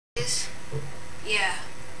is? Yeah.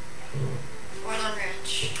 One on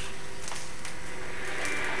ranch.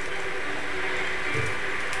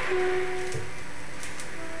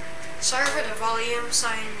 Sorry for the volume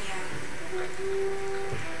sign, yeah.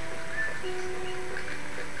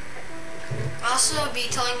 I'll also be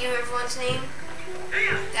telling you everyone's name.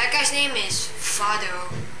 That guy's name is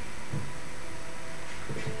Fado.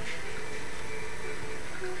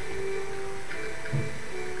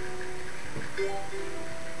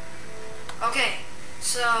 Okay,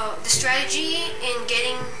 so the strategy in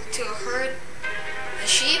getting to a herd of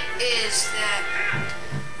sheep is that,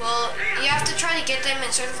 well, you have to try to get them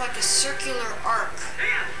in sort of like a circular arc.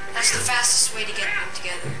 That's the fastest way to get them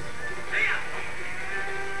together.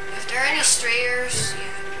 If there are any strayers,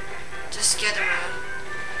 yeah, just get around.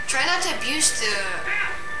 Try not to abuse the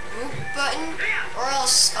group button, or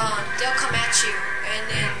else they'll come at you and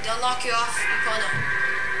then they'll knock you off your opponent.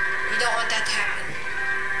 You don't want that to happen.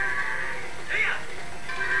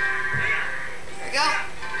 There we go.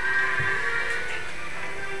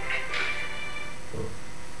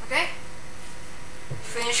 Okay.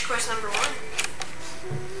 Finish quest number 1.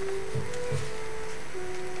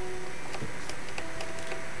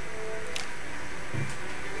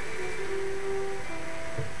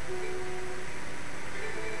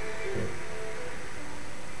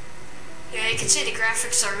 Yeah, you can see the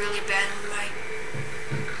graphics are really bad in my...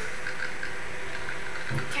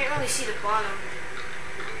 Can't really see the bottom.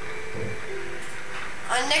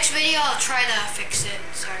 On the next video, I'll try to fix it.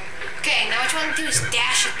 Sorry. Okay, now what you want to do is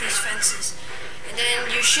dash at these fences. And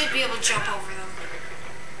then you should be able to jump over them.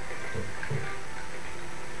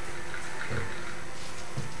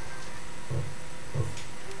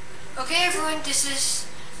 Okay, everyone, this is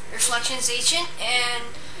Reflections Agent, and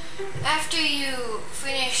after you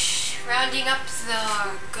finish rounding up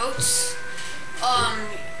the goats,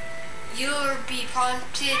 you'll be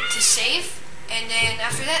prompted to save, and then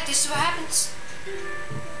after that, this is what happens.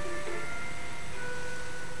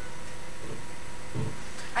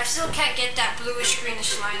 I still can't get that bluish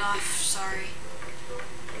greenish line off, sorry.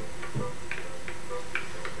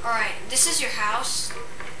 Alright, this is your house.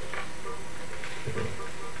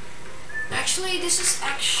 Actually, this is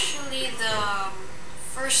actually the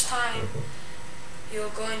first time you'll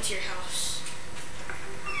go into your house.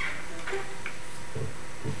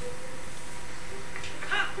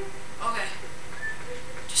 Okay.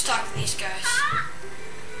 Just talk to these guys.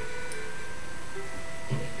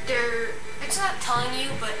 It's not telling you,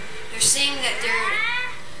 but they're saying that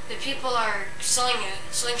the people are selling a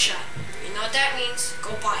slingshot. You know what that means?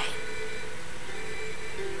 Go buy it.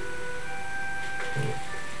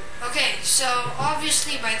 Okay, so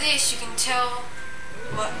obviously by this you can tell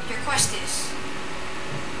what your quest is.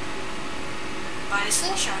 Buy the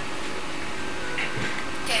slingshot.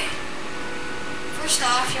 Okay. First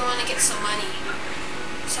off, you want to get some money.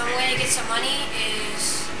 Some way to get some money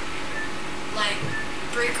is like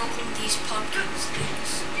break open these pumpkins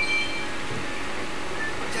things.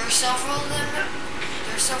 There are several of them.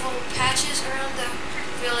 There are several patches around the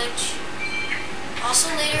village.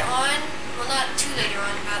 Also later on, well not too later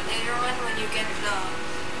on, but later on when you get the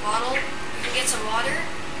bottle, you can get some water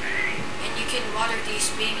and you can water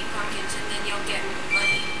these baby pumpkins and then you'll get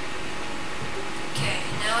money. Okay,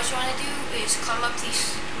 now what you want to do is climb up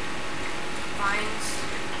these vines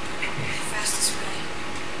the fastest way.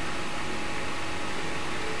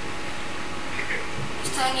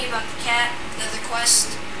 Just telling you about the cat, another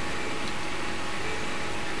quest.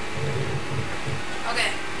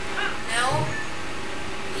 Okay, now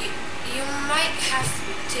you might have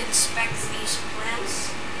to inspect these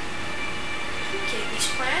plants. Okay, these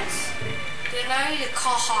plants, they allow you to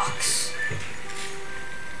call hawks.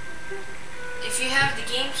 If you have the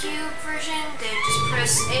GameCube version, then just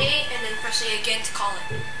press A and then press A again to call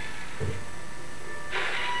it.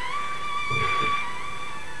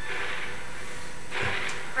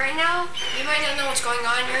 Right now, you might not know what's going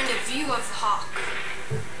on. You're in the view of the hawk.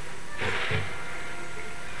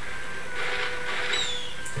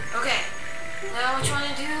 Okay, now what you want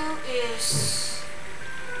to do is,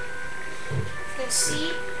 you can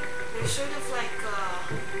see, there's sort of like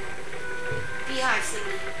a beehive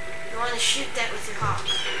thingy. You want to shoot that with your hawk.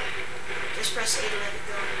 Just press A to let it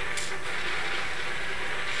go.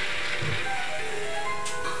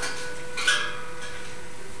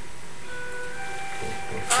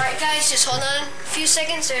 Alright guys, just hold on a few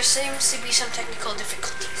seconds. There seems to be some technical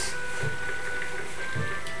difficulties.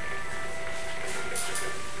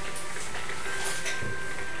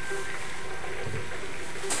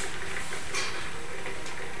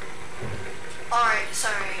 Alright,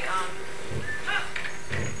 sorry,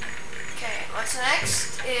 okay, what's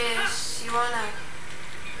next is you wanna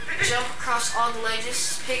jump across all the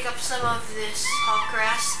ledges, pick up some of this hawk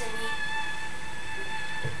grass thingy.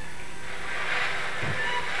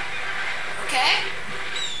 Okay?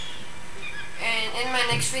 And in my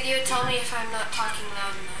next video, tell me if I'm not talking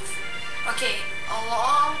loud enough. Okay, a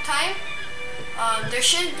long time. There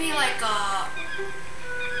should be like a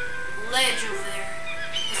ledge over there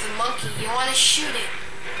with a monkey. You want to shoot it.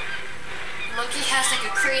 The monkey has like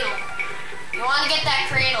a cradle. You want to get that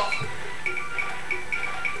cradle.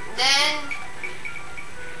 Then,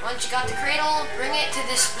 once you got the cradle, bring it to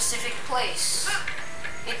this specific place.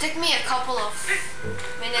 It took me a couple of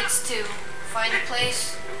minutes to find the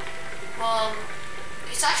place. Well,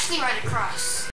 it's actually right across.